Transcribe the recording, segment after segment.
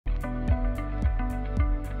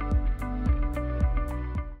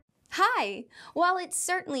Hi! While it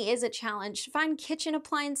certainly is a challenge to find kitchen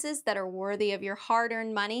appliances that are worthy of your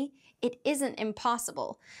hard-earned money, it isn't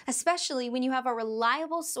impossible, especially when you have a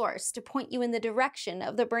reliable source to point you in the direction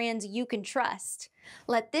of the brands you can trust.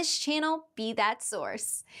 Let this channel be that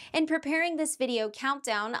source. In preparing this video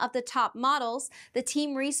countdown of the top models, the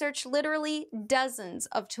team researched literally dozens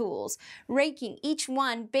of tools, ranking each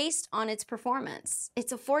one based on its performance,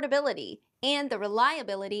 its affordability, and the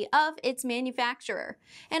reliability of its manufacturer,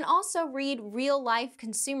 and also read real-life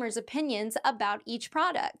consumers' opinions about each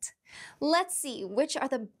product. Let's see which are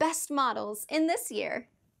the best models in this year.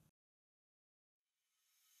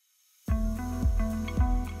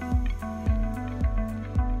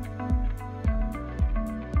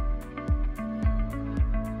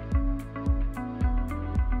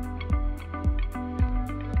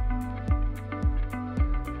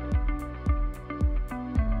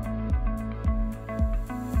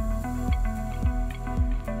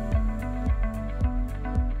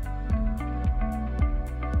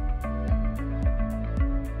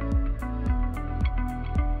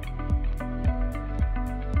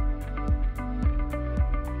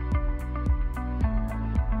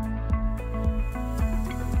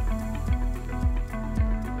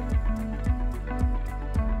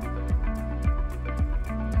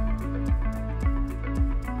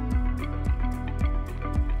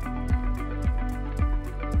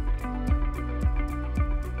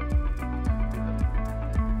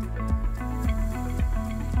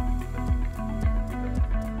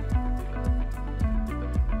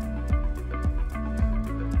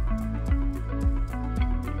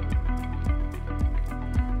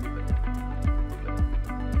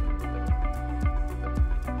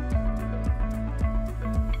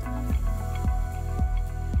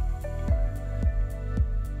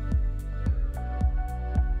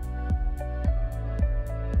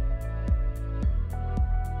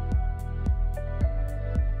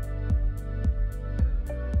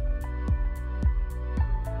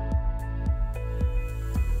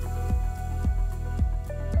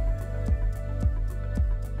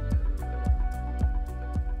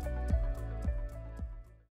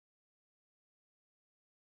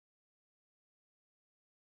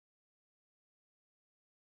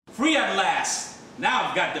 Free at last! Now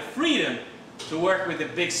I've got the freedom to work with a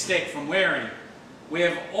big stick from Waring. We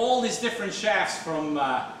have all these different shafts from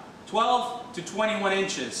 12 to 21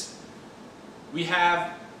 inches. We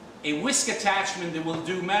have a whisk attachment that will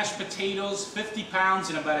do mashed potatoes 50 pounds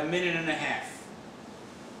in about 1.5 minutes.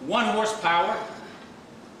 1 horsepower,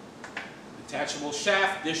 detachable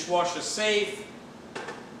shaft, dishwasher safe,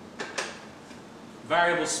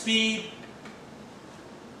 variable speed,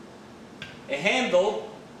 a handle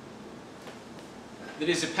that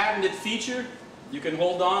is a patented feature. You can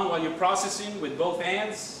hold on while you're processing with both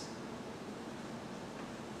hands.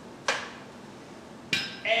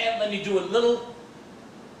 And let me do a little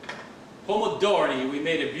pomodori. We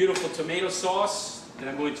made a beautiful tomato sauce that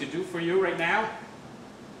I'm going to do for you right now.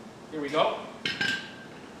 Here we go.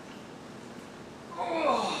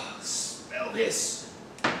 Oh, smell this.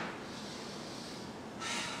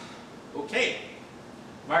 Okay.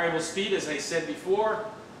 Variable speed, as I said before.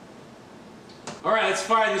 All right, let's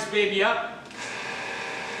fire this baby up.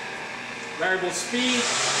 Variable speed.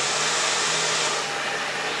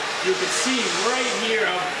 You can see right here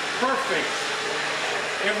how perfect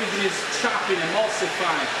everything is chopping,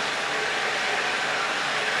 emulsifying.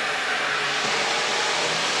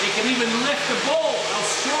 It can even lift the bowl, how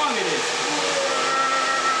strong it is.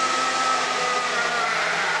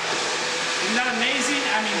 Isn't that amazing?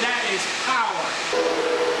 I mean, that is power.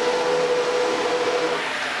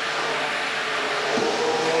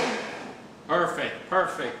 Perfect,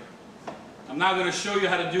 perfect. I'm now going to show you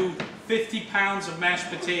how to do 50 pounds of mashed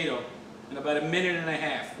potato in about 1.5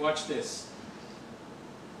 minutes. Watch this.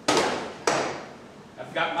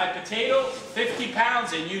 I've got my potato, 50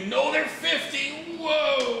 pounds, and you know they're 50.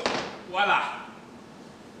 Whoa! Voila.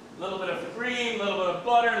 A little bit of cream, a little bit of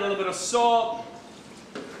butter, a little bit of salt.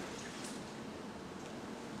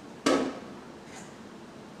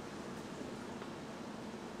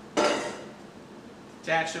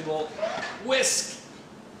 Detachable whisk.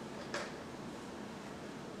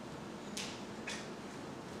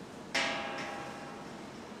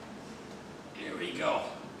 Here we go.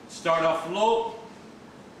 Start off low.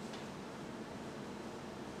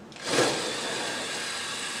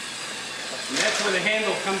 And that's where the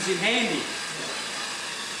handle comes in handy.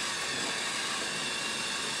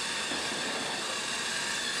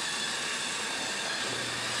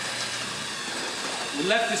 We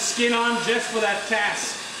left the skin on just for that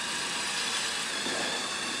task.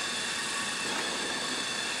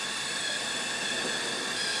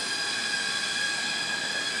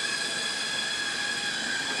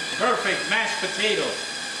 perfect mashed potato.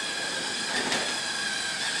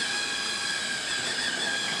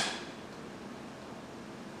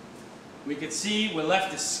 We can see we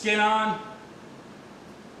left the skin on.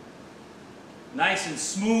 Nice and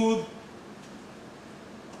smooth.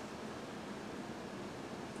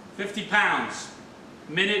 50 pounds.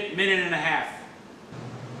 Minute and a half.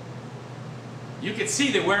 You can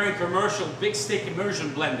see that we're in commercial big stick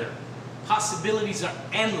immersion blender. Possibilities are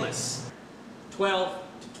endless. 12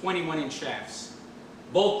 to 21 inch shafts.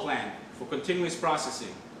 Bolt clamp for continuous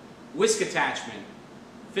processing. Whisk attachment.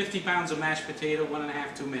 50 pounds of mashed potato,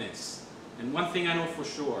 1.5 to 2 minutes. And one thing I know for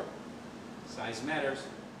sure, size matters.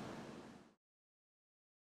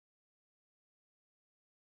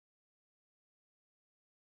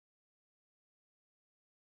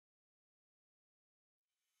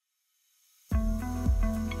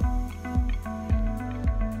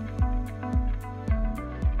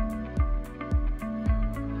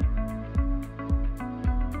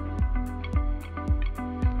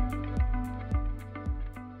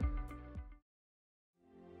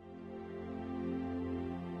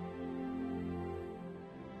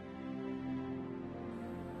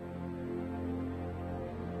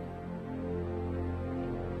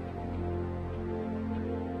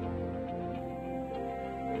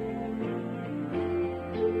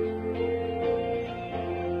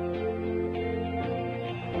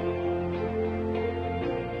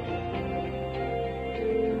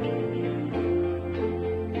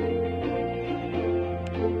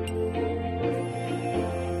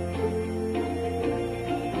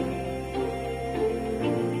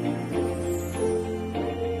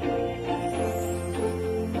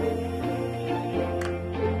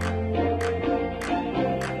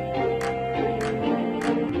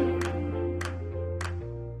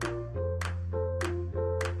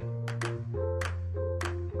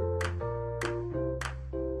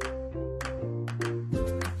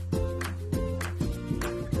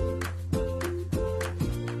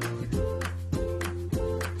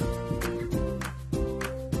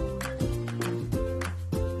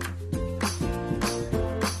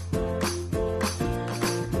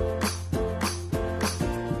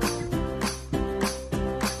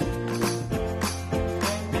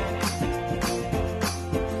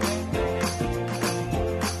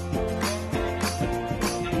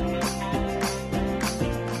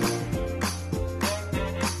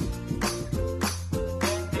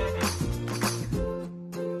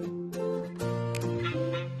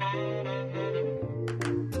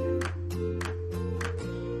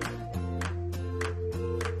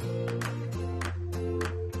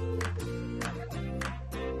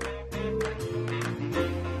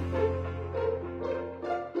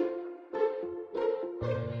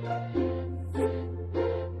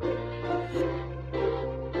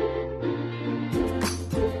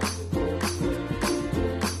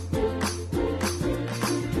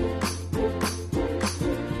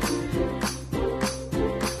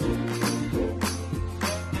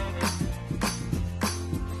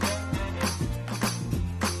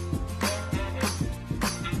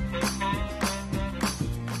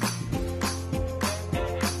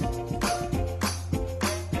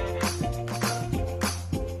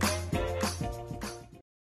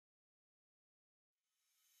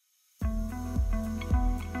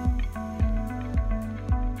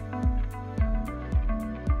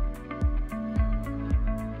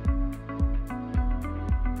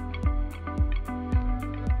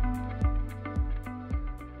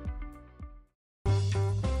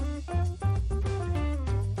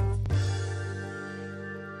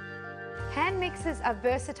 Hand mixers are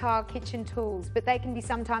versatile kitchen tools, but they can be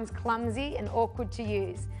sometimes clumsy and awkward to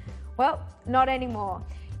use. Well, not anymore.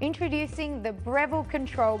 Introducing the Breville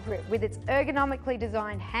Control Grip with its ergonomically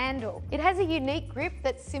designed handle. It has a unique grip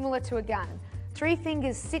that's similar to a gun. 3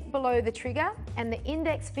 fingers sit below the trigger and the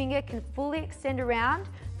index finger can fully extend around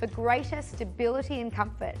for greater stability and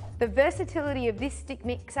comfort. The versatility of this stick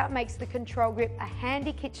mixer makes the Control Grip a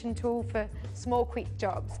handy kitchen tool for small quick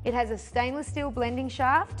jobs. It has a stainless steel blending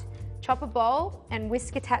shaft, chopper bowl and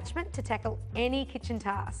whisk attachment to tackle any kitchen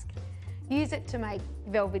task. Use it to make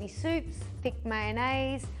velvety soups, thick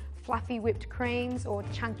mayonnaise, fluffy whipped creams or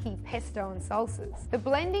chunky pesto and salsas. The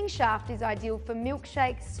blending shaft is ideal for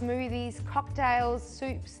milkshakes, smoothies, cocktails,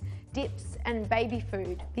 soups, dips and baby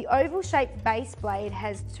food. The oval-shaped base blade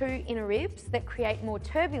has 2 inner ribs that create more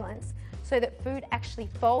turbulence so that food actually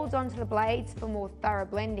folds onto the blades for more thorough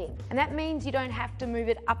blending. And that means you don't have to move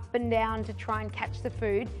it up and down to try and catch the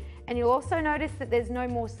food. And you'll also notice that there's no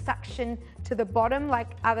more suction to the bottom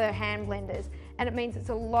like other hand blenders, and it means it's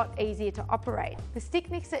a lot easier to operate. The stick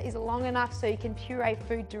mixer is long enough so you can puree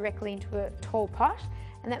food directly into a tall pot,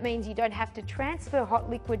 and that means you don't have to transfer hot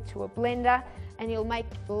liquid to a blender, and you'll make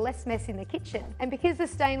less mess in the kitchen. And because the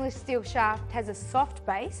stainless steel shaft has a soft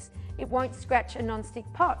base, it won't scratch a non-stick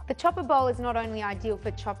pot. The chopper bowl is not only ideal for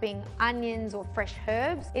chopping onions or fresh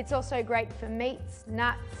herbs, it's also great for meats,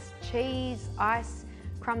 nuts, cheese, ice,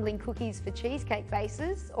 crumbling cookies for cheesecake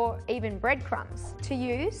bases, or even breadcrumbs. To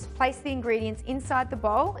use, place the ingredients inside the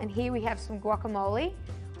bowl, and here we have some guacamole.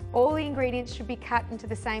 All the ingredients should be cut into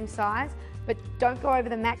the same size, but don't go over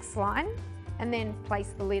the max line, and then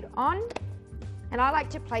place the lid on. And I like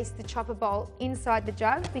to place the chopper bowl inside the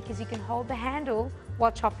jug because you can hold the handle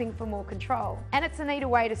while chopping for more control. And it's a neater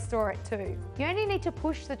way to store it too. You only need to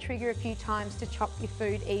push the trigger a few times to chop your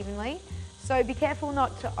food evenly, so be careful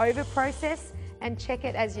not to over-process and check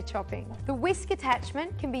it as you're chopping. The whisk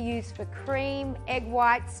attachment can be used for cream, egg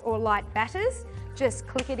whites, or light batters. Just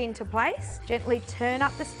click it into place, gently turn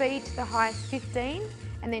up the speed to the highest 15,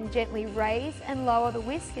 and then gently raise and lower the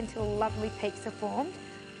whisk until lovely peaks are formed,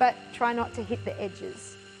 but try not to hit the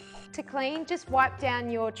edges. To clean, just wipe down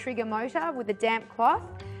your trigger motor with a damp cloth,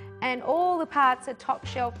 and all the parts are top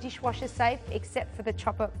shelf dishwasher safe except for the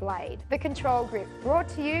chopper blade. The control grip, brought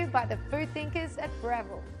to you by the food thinkers at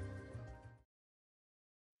Breville.